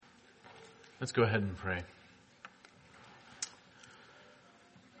Let's go ahead and pray.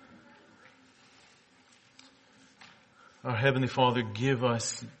 Our Heavenly Father, give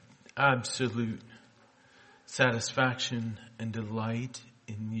us absolute satisfaction and delight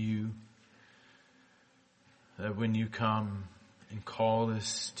in you. That when you come and call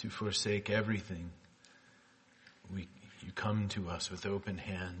us to forsake everything, you come to us with open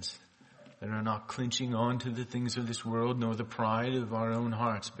hands that are not clinching on to the things of this world, nor the pride of our own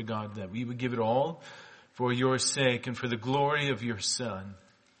hearts, but God, that we would give it all for your sake and for the glory of your Son.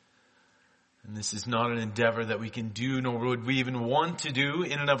 And this is not an endeavor that we can do, nor would we even want to do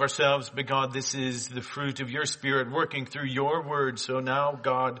in and of ourselves, but God, this is the fruit of your Spirit working through your word. So now,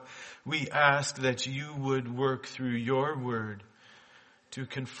 God, we ask that you would work through your word to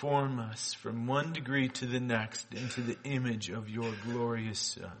conform us from one degree to the next into the image of your glorious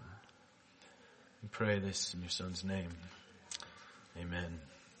Son. We pray this in your Son's name. Amen.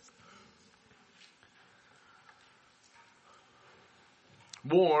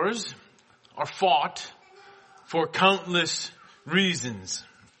 Wars are fought for countless reasons.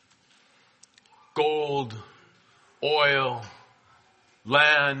 Gold, oil,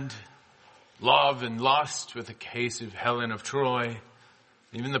 land, love and lust, with the case of Helen of Troy,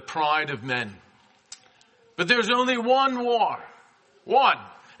 even the pride of men. But there's only one war, one,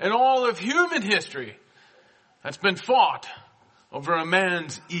 in all of human history that's been fought over a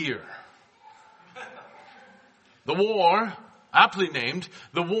man's ear. The war, aptly named,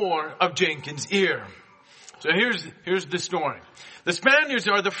 the War of Jenkins' Ear. So here's the story. The Spaniards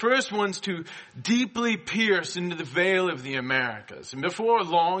are the first ones to deeply pierce into the veil of the Americas. And before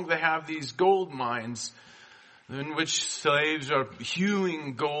long, they have these gold mines in which slaves are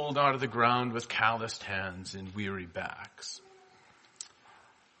hewing gold out of the ground with calloused hands and weary backs.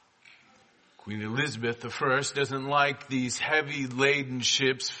 Queen Elizabeth I doesn't like these heavy laden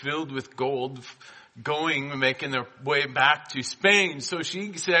ships filled with gold making their way back to Spain. So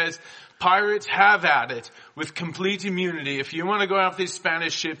she says, pirates, have at it with complete immunity. If you want to go after these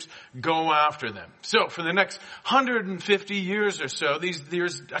Spanish ships, go after them. So for the next 150 years or so,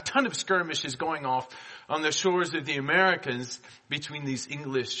 there's a ton of skirmishes going off on the shores of the Americas between these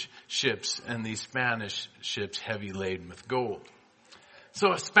English ships and these Spanish ships heavy laden with gold.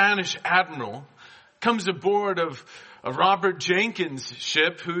 So a Spanish admiral comes aboard of a Robert Jenkins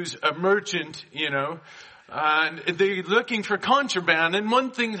ship, who's a merchant, and they're looking for contraband, and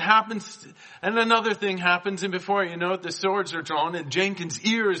one thing happens and another thing happens, and before you know it, the swords are drawn and Jenkins'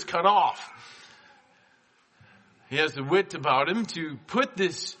 ear is cut off. He has the wit about him to put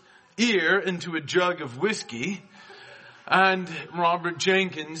this ear into a jug of whiskey, and Robert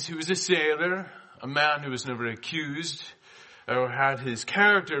Jenkins, who was a sailor, a man who was never accused or had his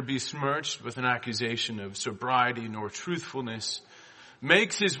character besmirched with an accusation of sobriety nor truthfulness,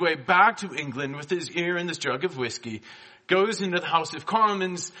 makes his way back to England with his ear in this jug of whiskey, goes into the House of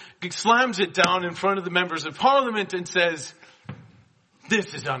Commons, slams it down in front of the members of Parliament and says,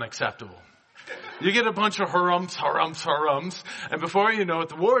 "This is unacceptable." You get a bunch of hurrums, and before you know it,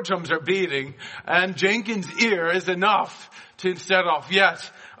 the war drums are beating, and Jenkins' ear is enough to set off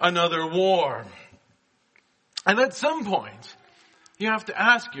yet another war. And at some point, you have to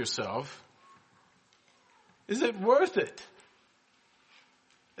ask yourself, is it worth it?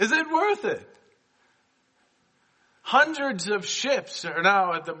 Is it worth it? Hundreds of ships are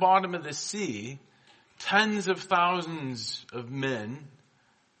now at the bottom of the sea. Tens of thousands of men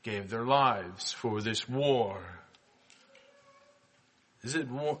gave their lives for this war. Is it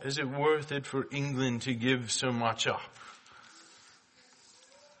worth it for England to give so much up?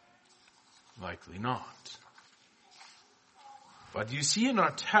 Likely not. But you see, in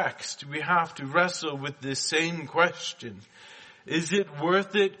our text, we have to wrestle with this same question. Is it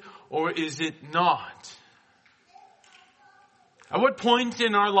worth it or is it not? At what point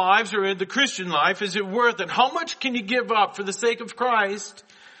in our lives or in the Christian life is it worth it? How much can you give up for the sake of Christ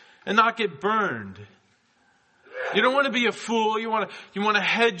and not get burned? You don't want to be a fool. You want to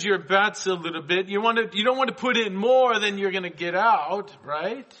hedge your bets a little bit. You don't want to put in more than you're going to get out,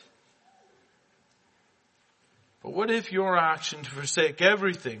 right? But what if your action to forsake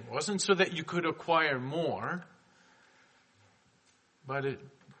everything wasn't so that you could acquire more, but it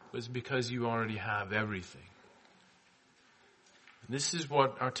was because you already have everything? And this is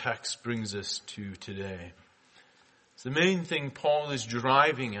what our text brings us to today. It's the main thing Paul is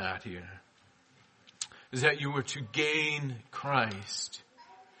driving at here, is that you were to gain Christ.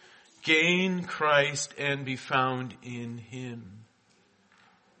 Gain Christ and be found in Him.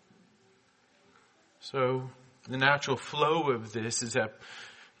 So, the natural flow of this is that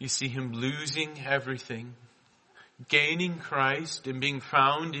you see him losing everything, gaining Christ and being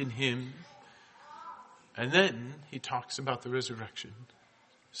found in Him. And then he talks about the resurrection.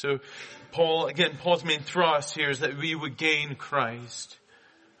 So Paul's main thrust here is that we would gain Christ.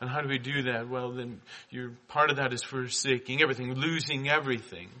 And how do we do that? Well, then part of that is forsaking everything, losing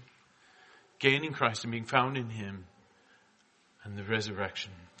everything, gaining Christ and being found in him, and the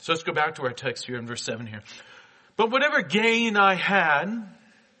resurrection. So let's go back to our text here in verse 7 here. But whatever gain I had,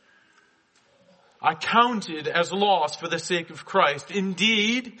 I counted as loss for the sake of Christ.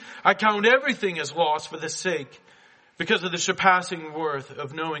 Indeed, I count everything as loss for the sake, because of the surpassing worth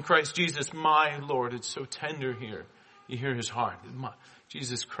of knowing Christ Jesus, my Lord. It's so tender here. You hear his heart.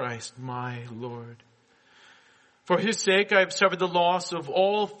 Jesus Christ, my Lord. For his sake, I have suffered the loss of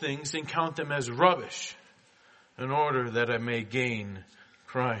all things and count them as rubbish, in order that I may gain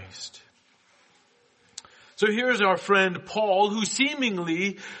Christ. So here's our friend Paul, who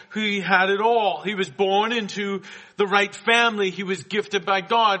seemingly he had it all. He was born into the right family. He was gifted by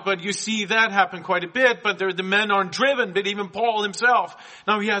God. But you see that happen quite a bit. But the men aren't driven. But even Paul himself.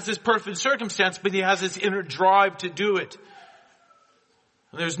 Now he has this perfect circumstance, but he has this inner drive to do it.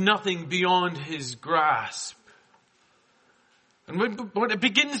 There's nothing beyond his grasp. And what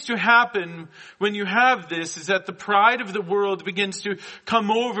begins to happen when you have this is that the pride of the world begins to come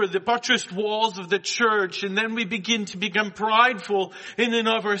over the buttressed walls of the church, and then we begin to become prideful in and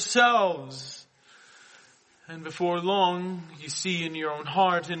of ourselves. And before long, you see in your own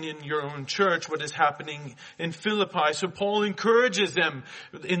heart and in your own church what is happening in Philippi. So Paul encourages them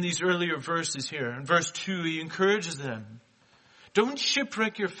in these earlier verses here. In verse 2, he encourages them. Don't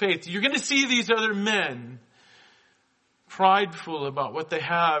shipwreck your faith. You're going to see these other men prideful about what they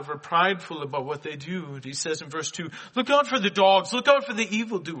have or prideful about what they do. He says in verse 2, look out for the dogs, look out for the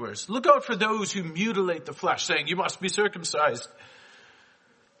evildoers, look out for those who mutilate the flesh, saying you must be circumcised.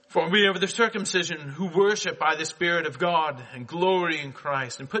 For we are the circumcision who worship by the Spirit of God and glory in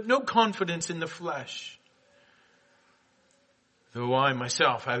Christ and put no confidence in the flesh. Though I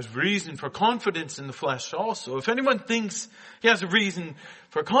myself have reason for confidence in the flesh also. If anyone thinks he has a reason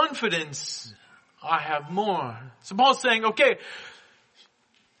for confidence, I have more. So Paul's saying, okay,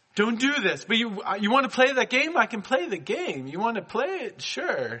 don't do this. But you want to play that game? I can play the game. You want to play it?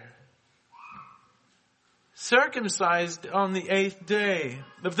 Sure. Circumcised on the 8th day.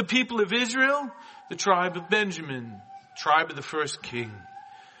 Of the people of Israel, the tribe of Benjamin, tribe of the first king.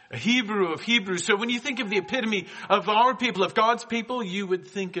 A Hebrew of Hebrews. So when you think of the epitome of our people, of God's people, you would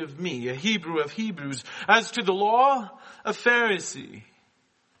think of me, a Hebrew of Hebrews. As to the law, a Pharisee.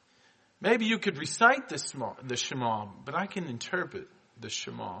 Maybe you could recite the Shema, but I can interpret the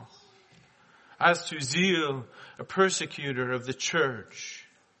Shema. As to zeal, a persecutor of the church.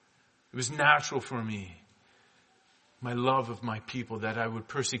 It was natural for me, my love of my people, that I would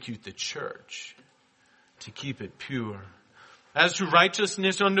persecute the church to keep it pure. As to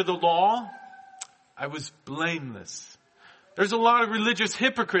righteousness under the law, I was blameless. There's a lot of religious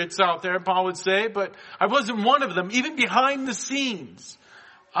hypocrites out there, Paul would say, but I wasn't one of them, even behind the scenes.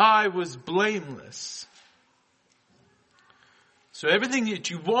 I was blameless. So everything that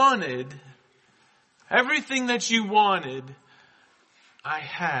you wanted, I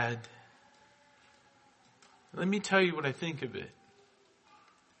had. Let me tell you what I think of it.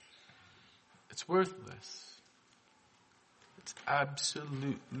 It's worthless. It's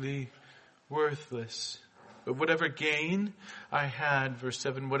absolutely worthless. But whatever gain I had, verse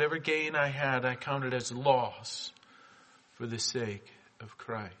 7, whatever gain I had, I counted as loss for the sake of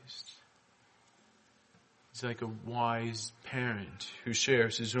Christ. He's like a wise parent who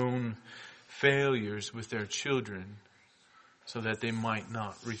shares his own failures with their children so that they might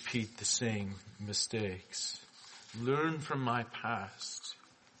not repeat the same mistakes. Learn from my past.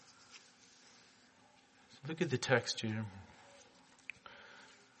 Look at the text here.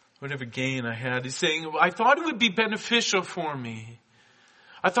 Whatever gain I had, he's saying, I thought it would be beneficial for me.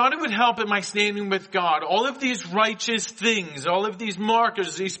 I thought it would help in my standing with God. All of these righteous things, all of these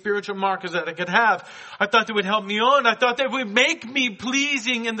markers, these spiritual markers that I could have, I thought they would help me on. I thought they would make me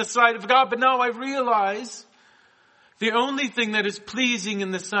pleasing in the sight of God. But now I realize the only thing that is pleasing in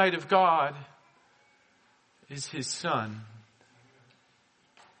the sight of God is His Son.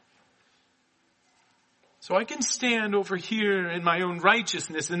 So I can stand over here in my own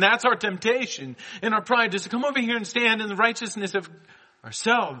righteousness, and that's our temptation and our pride, is to come over here and stand in the righteousness of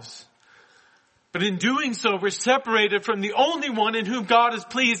ourselves. But in doing so, we're separated from the only one in whom God is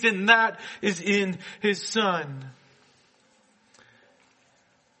pleased, and that is in His Son.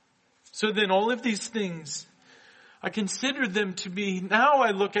 So then all of these things, I consider them to be, now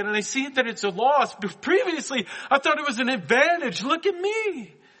I look at it and I see that it's a loss. But previously, I thought it was an advantage. Look at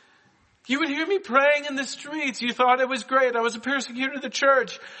me. You would hear me praying in the streets. You thought it was great. I was a persecutor of the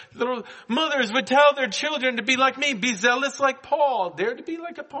church. Little mothers would tell their children to be like me, be zealous like Paul, dare to be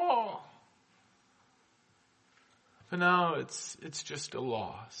like a Paul. But now it's just a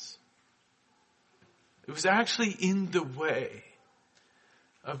loss. It was actually in the way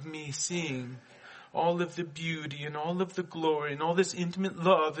of me seeing all of the beauty and all of the glory and all this intimate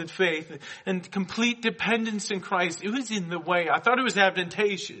love and faith and complete dependence in Christ. It was in the way. I thought it was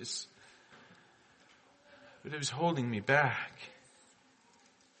advantageous, but it was holding me back.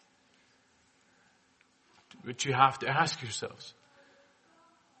 But you have to ask yourselves,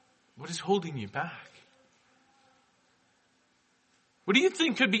 what is holding you back? What do you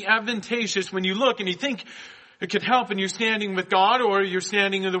think could be advantageous when you look and you think it could help and you're standing with God or you're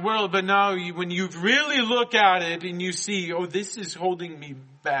standing in the world, but now when you really look at it and you see, oh, this is holding me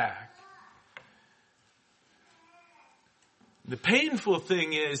back. The painful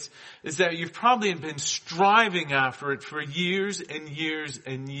thing is that you've probably been striving after it for years and years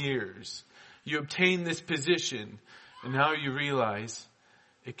and years. You obtain this position and now you realize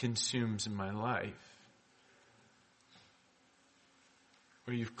it consumes my life.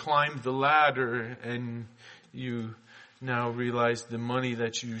 Or you've climbed the ladder and you now realize the money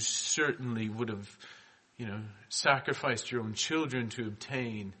that you certainly would have, sacrificed your own children to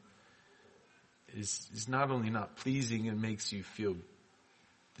obtain is not only not pleasing, it makes you feel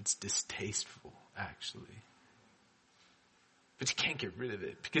it's distasteful, actually. But you can't get rid of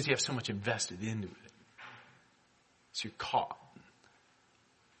it because you have so much invested into it. So you're caught.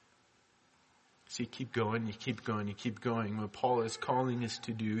 So you keep going, you keep going, you keep going. What Paul is calling us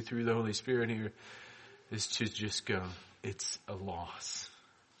to do through the Holy Spirit here is to just go, it's a loss.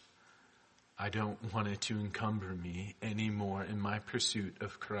 I don't want it to encumber me anymore in my pursuit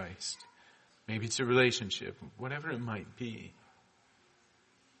of Christ. Maybe it's a relationship, whatever it might be.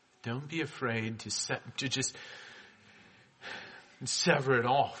 Don't be afraid to just sever it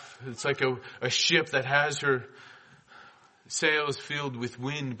off. It's like a ship that has her sails filled with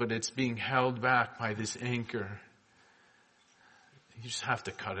wind, but it's being held back by this anchor. You just have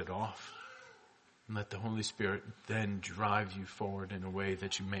to cut it off. And let the Holy Spirit then drive you forward in a way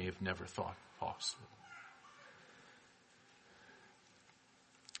that you may have never thought possible.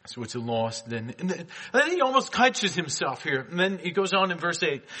 So it's a loss then. And then he almost catches himself here. And then he goes on in verse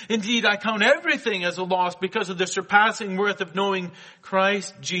 8. Indeed, I count everything as a loss because of the surpassing worth of knowing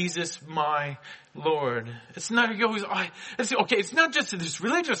Christ Jesus my Lord. It's not, it's not just this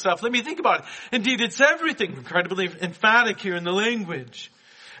religious stuff. Let me think about it. Indeed, it's everything. Incredibly emphatic here in the language.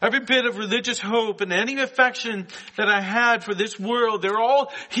 Every bit of religious hope and any affection that I had for this world, they're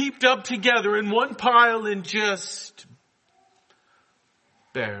all heaped up together in one pile and just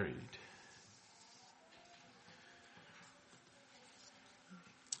buried.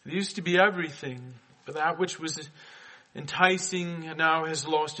 It used to be everything, but that which was enticing now has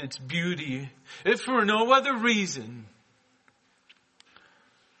lost its beauty, if for no other reason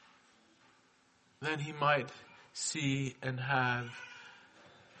than he might see and have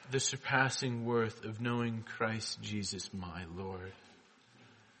the surpassing worth of knowing Christ Jesus my Lord.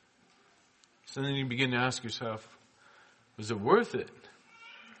 So then you begin to ask yourself, was it worth it?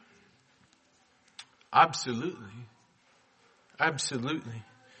 Absolutely. Absolutely.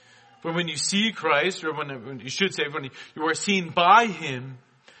 But when you see Christ, or when you are seen by Him,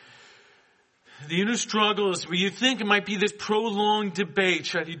 the inner struggle is where you think it might be this prolonged debate.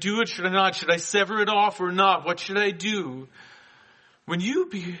 Should I do it? Should I not? Should I sever it off or not? What should I do? When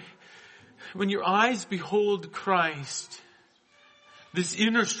your eyes behold Christ, this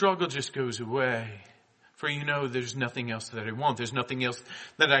inner struggle just goes away. For there's nothing else that I want. There's nothing else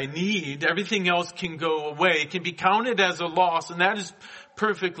that I need. Everything else can go away. It can be counted as a loss, and that is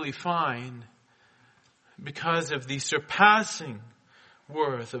perfectly fine because of the surpassing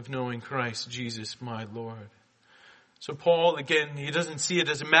worth of knowing Christ Jesus my Lord. So Paul, again, he doesn't see it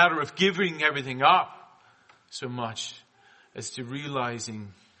as a matter of giving everything up so much as to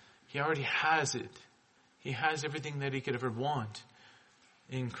realizing he already has it. He has everything that he could ever want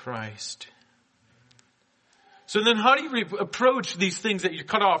in Christ. So then how do you approach these things that you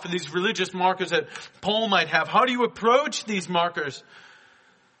cut off and these religious markers that Paul might have? How do you approach these markers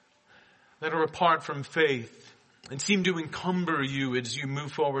that are apart from faith and seem to encumber you as you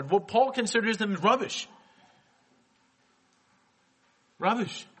move forward? Well, Paul considers them rubbish.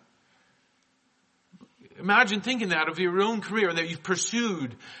 Rubbish. Imagine thinking that of your own career that you've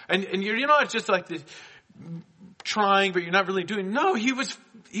pursued. And you're not just like this trying, but you're not really doing. No, he was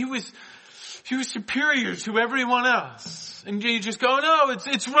superior to everyone else. And you just go, no,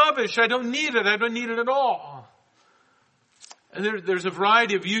 it's rubbish. I don't need it. I don't need it at all. And there's a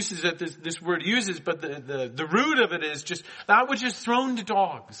variety of uses that this word uses, but the root of it is just that which is thrown to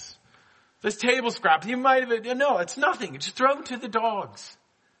dogs. This table scrap, you might have, no, it's nothing. It's thrown to the dogs.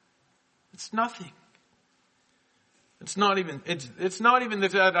 It's nothing. It's not even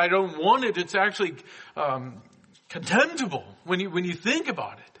that I don't want it. It's actually contemptible when you think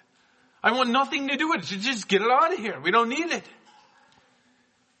about it. I want nothing to do with it. Just get it out of here. We don't need it.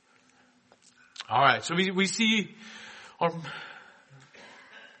 All right. So we see our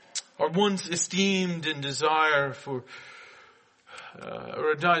once esteemed and desire for,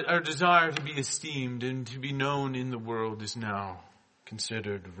 our desire to be esteemed and to be known in the world is now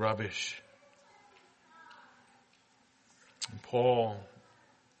considered rubbish. And Paul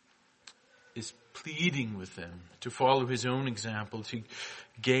is pleading with them to follow his own example, to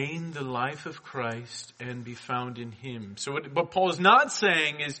gain the life of Christ and be found in him. So what Paul is not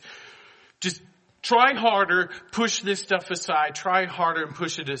saying is just try harder, push this stuff aside, try harder and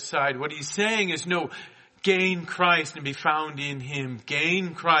push it aside. What he's saying is no, gain Christ and be found in him.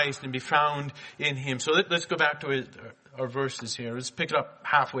 Gain Christ and be found in him. So let's go back to our verses here. Let's pick it up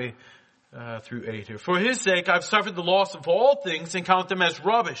halfway through 8 here. For his sake, I've suffered the loss of all things and count them as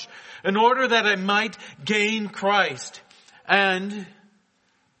rubbish, in order that I might gain Christ and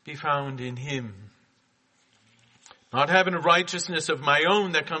be found in him. Not having a righteousness of my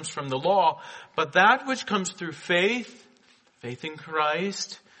own that comes from the law, but that which comes through faith in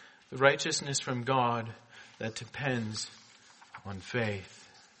Christ, the righteousness from God that depends on faith.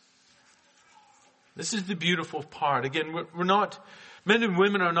 This is the beautiful part. Again, we're not, men and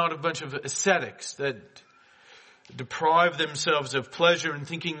women are not a bunch of ascetics that deprive themselves of pleasure and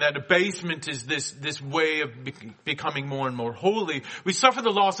thinking that abasement is this way of becoming more and more holy. We suffer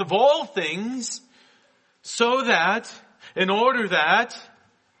the loss of all things so that, in order that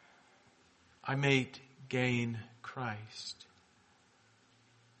I may gain Christ.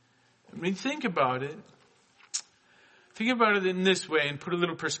 I mean, think about it. Think about it in this way and put a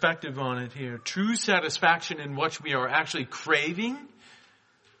little perspective on it here. True satisfaction in what we are actually craving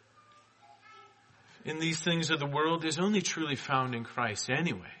in these things of the world is only truly found in Christ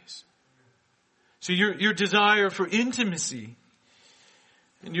anyways. So your desire for intimacy,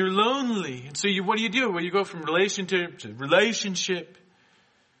 and you're lonely. And so what do? Well, you go from relationship to relationship.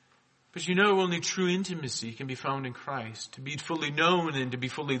 But you know only true intimacy can be found in Christ. To be fully known and to be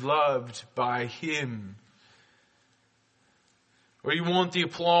fully loved by him. Or you want the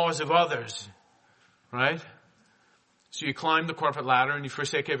applause of others. Right? So you climb the corporate ladder and you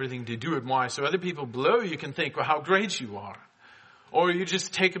forsake everything to do it. Why? So other people below you can think, well, how great you are. Or you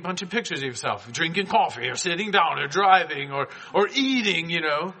just take a bunch of pictures of yourself, drinking coffee or sitting down or driving or eating, you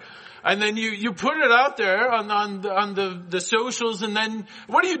know. And then you put it out there on the socials, and then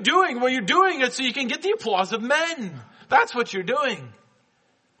what are you doing? Well, you're doing it so you can get the applause of men. That's what you're doing.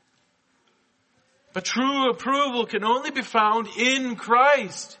 But true approval can only be found in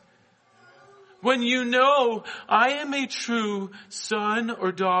Christ. When you know, I am a true son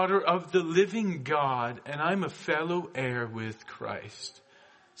or daughter of the living God, and I'm a fellow heir with Christ.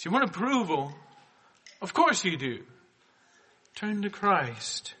 So you want approval? Of course you do. Turn to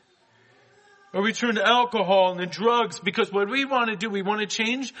Christ. Or we turn to alcohol and drugs, because what we want to do, we want to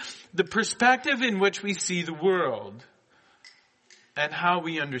change the perspective in which we see the world and how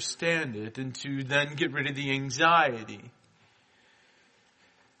we understand it, and to then get rid of the anxiety.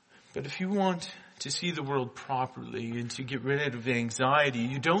 But if you want to see the world properly and to get rid of the anxiety,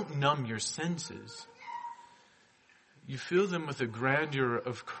 you don't numb your senses. You fill them with the grandeur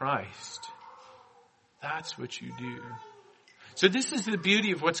of Christ. That's what you do. So this is the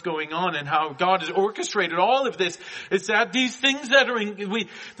beauty of what's going on and how God has orchestrated all of this. It's that these things that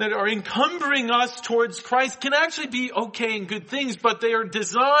are encumbering us towards Christ can actually be okay and good things, but they are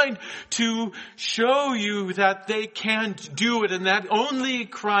designed to show you that they can't do it and that only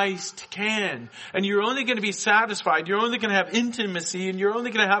Christ can. And you're only going to be satisfied. You're only going to have intimacy, and you're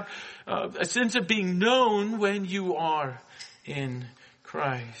only going to have a sense of being known when you are in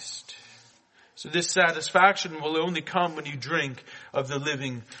Christ. So this satisfaction will only come when you drink of the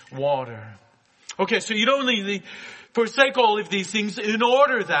living water. Okay, so you don't only forsake all of these things in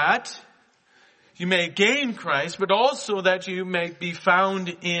order that you may gain Christ, but also that you may be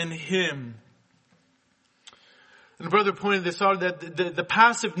found in him. And the brother pointed this out, that the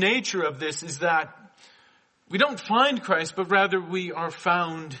passive nature of this is that we don't find Christ, but rather we are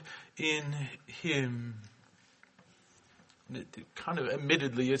found in him. Kind of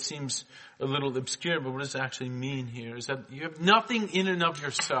admittedly, it seems a little obscure, but what does it actually mean here is that you have nothing in and of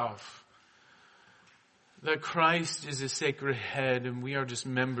yourself. That Christ is a sacred head and we are just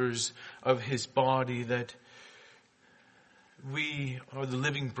members of his body, that we are the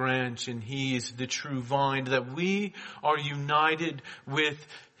living branch and He is the true vine, that we are united with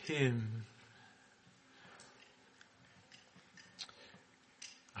Him.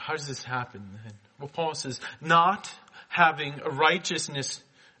 How does this happen then? Well, Paul says, not having a righteousness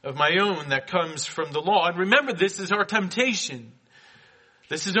of my own that comes from the law. And remember, this is our temptation.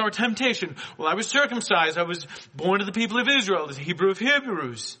 This is our temptation. Well, I was circumcised. I was born of the people of Israel, the Hebrew of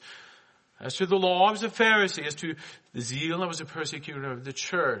Hebrews. As to the law, I was a Pharisee. As to the zeal, I was a persecutor of the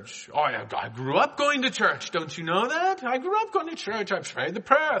church. Oh, I grew up going to church. Don't you know that? I grew up going to church. I've prayed the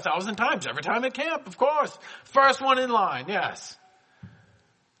prayer 1,000 times. Every time at camp, of course. First one in line, yes.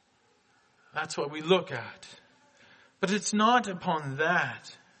 That's what we look at. But it's not upon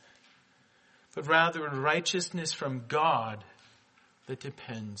that, but rather a righteousness from God that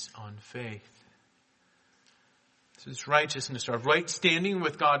depends on faith. This is righteousness, our right standing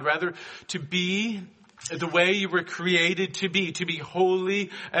with God, rather to be the way you were created to be holy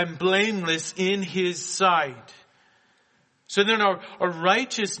and blameless in His sight. So then our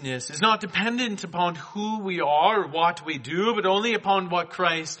righteousness is not dependent upon who we are or what we do, but only upon what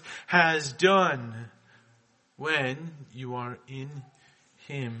Christ has done when you are in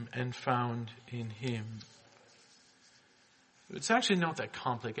Him and found in Him. It's actually not that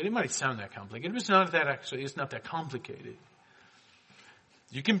complicated. It might sound that complicated, but it's not that complicated.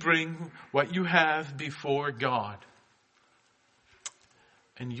 You can bring what you have before God,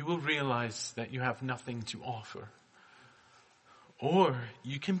 and you will realize that you have nothing to offer. Or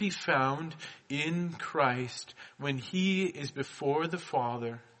you can be found in Christ when He is before the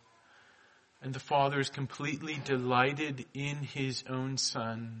Father, and the Father is completely delighted in His own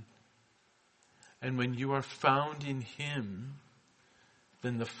Son. And when you are found in Him,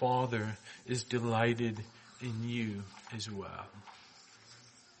 then the Father is delighted in you as well.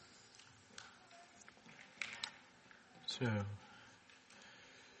 So, I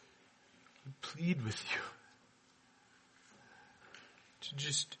plead with you to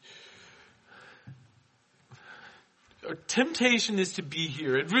just... Our temptation is to be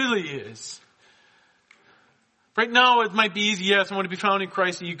here. It really is. Right now it might be easy, yes, I want to be found in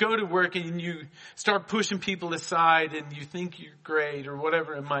Christ, and you go to work and you start pushing people aside and you think you're great or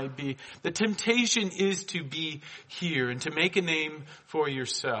whatever it might be. The temptation is to be here and to make a name for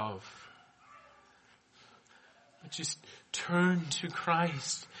yourself. But just turn to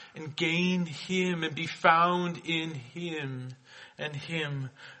Christ and gain Him and be found in Him and Him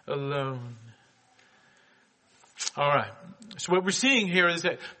alone. All right. So what we're seeing here is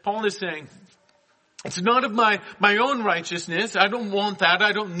that Paul is saying, it's not of my own righteousness. I don't want that.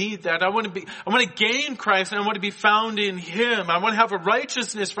 I don't need that. I want to gain Christ, and I want to be found in Him. I want to have a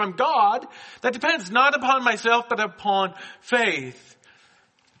righteousness from God that depends not upon myself, but upon faith.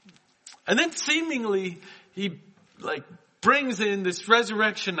 And then seemingly he brings in this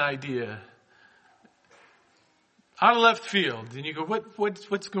resurrection idea out of left field. And you go,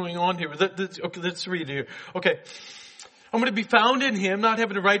 what's going on here? Okay, let's read here. Okay. I'm going to be found in Him, not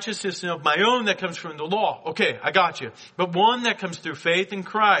having a righteousness of my own that comes from the law. Okay, I got you. But one that comes through faith in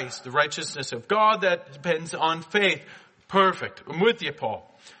Christ, the righteousness of God that depends on faith. Perfect. I'm with you, Paul.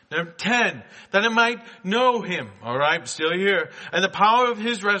 Number 10, that I might know Him. All right, still here. And the power of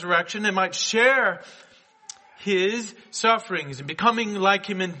His resurrection, I might share His sufferings and becoming like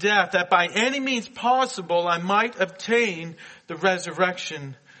Him in death, that by any means possible I might obtain the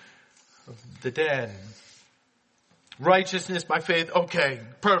resurrection of the dead. Righteousness by faith. Okay,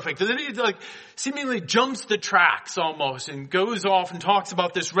 perfect. And then he seemingly jumps the tracks almost and goes off and talks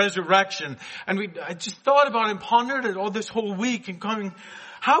about this resurrection. And I just thought about it and pondered it all this whole week and going,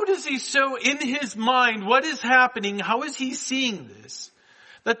 how does he so in his mind, what is happening? How is he seeing this?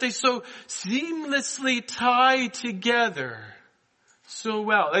 That they so seamlessly tie together so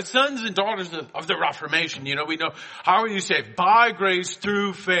well. As sons and daughters of the Reformation, we know, how are you saved? By grace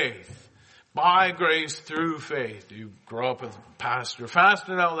through faith. By grace through faith. You grow up with a pastor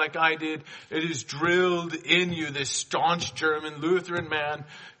faster now like I did. It is drilled in you. This staunch German Lutheran man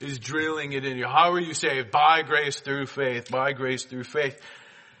is drilling it in you. How are you saved? By grace through faith. By grace through faith.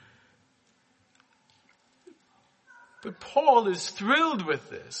 But Paul is thrilled with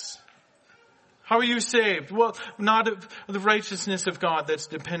this. How are you saved? Well, not of the righteousness of God that's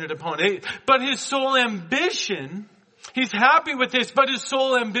dependent upon it, but his sole ambition. He's happy with this, but his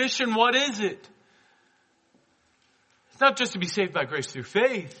sole ambition, what is it? It's not just to be saved by grace through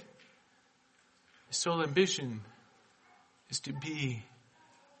faith. His sole ambition is to be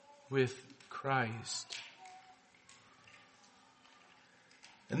with Christ.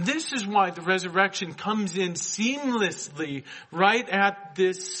 And this is why the resurrection comes in seamlessly right at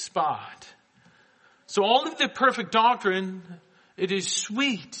this spot. So all of the perfect doctrine, it is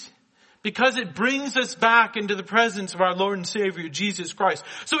sweet because it brings us back into the presence of our Lord and Savior, Jesus Christ.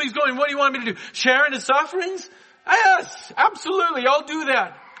 So he's going, what do you want me to do? Share in his sufferings? Yes, absolutely. I'll do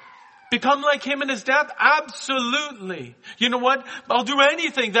that. Become like him in his death? Absolutely. You know what? I'll do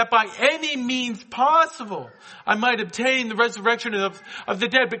anything that by any means possible I might obtain the resurrection of the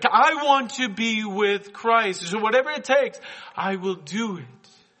dead, because I want to be with Christ. So whatever it takes, I will do it.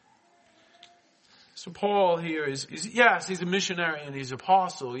 So Paul here is yes, he's a missionary and he's an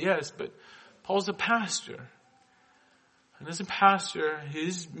apostle, yes, but Paul's a pastor. And as a pastor,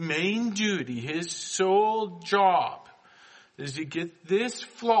 his main duty, his sole job, is to get this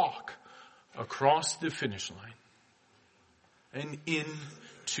flock across the finish line and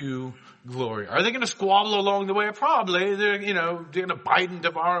into glory. Are they going to squabble along the way? Probably. They're going to bite and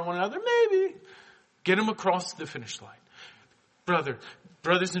devour one another. Maybe. Get them across the finish line.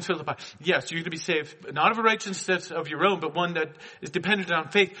 Brothers in Philippi, yes, you're going to be saved, not of a righteousness of your own, but one that is dependent on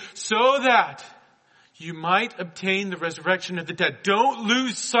faith, so that you might obtain the resurrection of the dead. Don't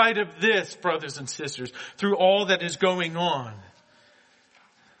lose sight of this, brothers and sisters, through all that is going on.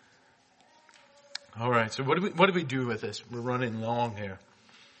 All right, so what do we do with this? We're running long here.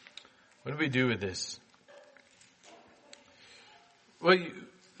 What do we do with this? Well,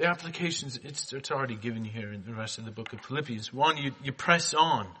 the applications, it's already given you here in the rest of the book of Philippians. One, you press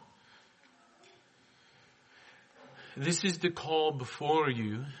on. This is the call before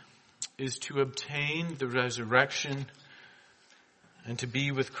you, is to obtain the resurrection and to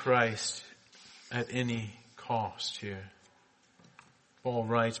be with Christ at any cost here. Paul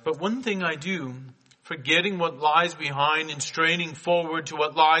writes, but one thing I do, forgetting what lies behind and straining forward to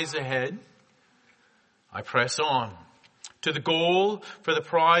what lies ahead, I press on to the goal for the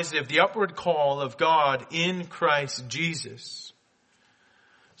prize of the upward call of God in Christ Jesus.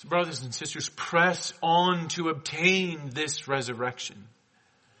 So brothers and sisters, press on to obtain this resurrection.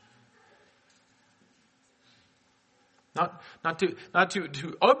 Not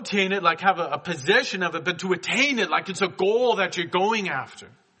to obtain it, like have a possession of it, but to attain it like it's a goal that you're going after.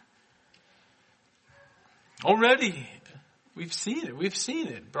 Already, we've seen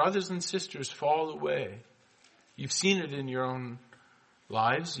it. Brothers and sisters fall away. You've seen it in your own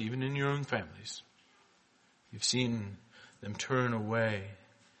lives, even in your own families. You've seen them turn away.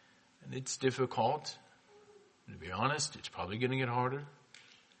 And it's difficult. To be honest, it's probably going to get harder.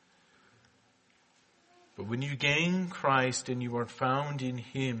 But when you gain Christ and you are found in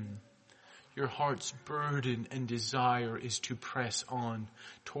Him, your heart's burden and desire is to press on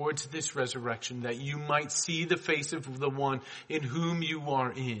towards this resurrection, that you might see the face of the one in whom you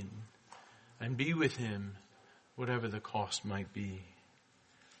are in and be with Him, whatever the cost might be.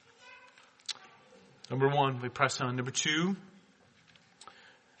 Number one, we press on. Number two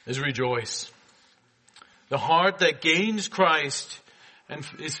is rejoice. The heart that gains Christ and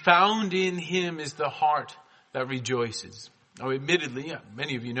is found in Him is the heart that rejoices. Now, admittedly,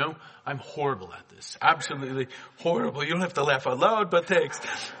 many of you know, I'm horrible at this. Absolutely horrible. You don't have to laugh out loud, but thanks.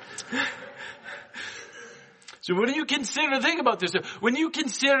 So when you consider, think about this. When you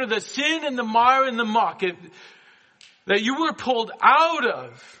consider the sin and the mire and the muck that you were pulled out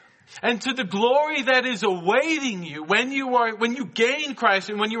of, and to the glory that is awaiting you when you gain Christ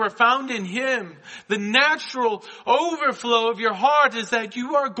and when you are found in Him, the natural overflow of your heart is that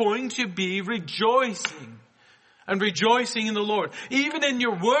you are going to be rejoicing and rejoicing in the Lord, even in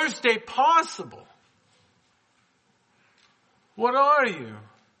your worst day possible. What are you?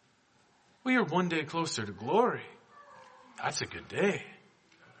 Well, you're one day closer to glory. That's a good day.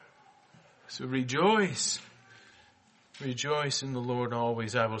 So rejoice. Rejoice in the Lord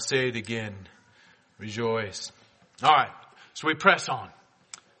always. I will say it again. Rejoice. All right. So we press on.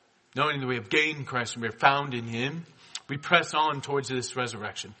 Knowing that we have gained Christ and we are found in Him, we press on towards this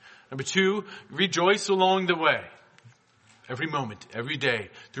resurrection. Number two, rejoice along the way. Every moment, every day,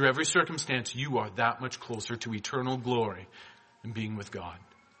 through every circumstance, you are that much closer to eternal glory and being with God.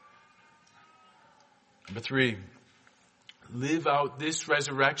 Number three, live out this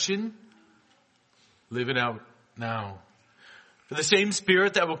resurrection. Live it out now. For the same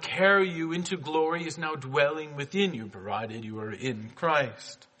Spirit that will carry you into glory is now dwelling within you, provided you are in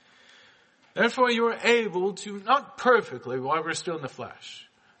Christ. Therefore you are able to, not perfectly while we're still in the flesh,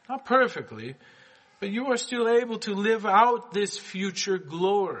 not perfectly, but you are still able to live out this future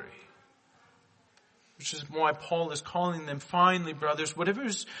glory. Which is why Paul is calling them, finally, brothers, whatever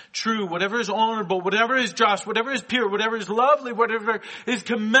is true, whatever is honorable, whatever is just, whatever is pure, whatever is lovely, whatever is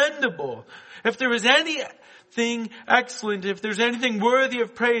commendable. If there is anything excellent, if there's anything worthy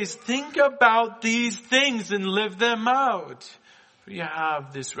of praise, think about these things and live them out. For you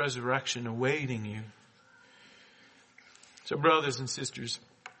have this resurrection awaiting you. So brothers and sisters,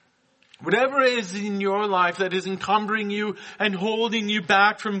 whatever is in your life that is encumbering you and holding you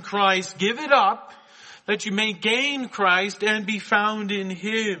back from Christ, give it up that you may gain Christ and be found in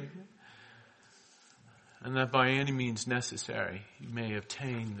Him. And that by any means necessary, you may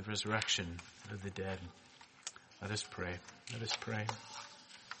obtain the resurrection of the dead. Let us pray. Let us pray.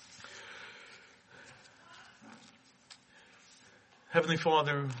 Heavenly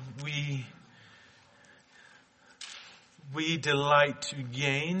Father, we delight to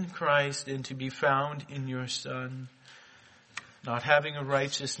gain Christ and to be found in your Son, not having a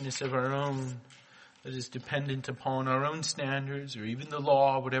righteousness of our own that is dependent upon our own standards or even the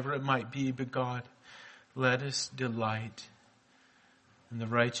law, whatever it might be. But God, let us delight in the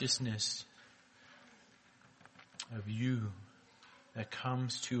righteousness of you that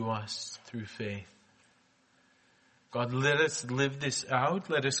comes to us through faith. God, let us live this out.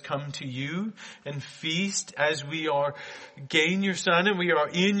 Let us come to you and feast as we are gain your Son and we are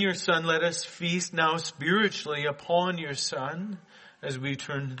in your Son. Let us feast now spiritually upon your Son as we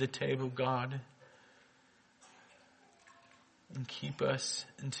turn to the table, God. And keep us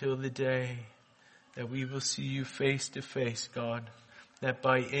until the day that we will see you face to face, God. That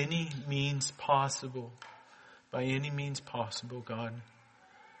by any means possible, God,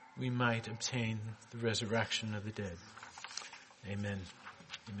 we might obtain the resurrection of the dead. Amen.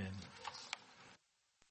 Amen.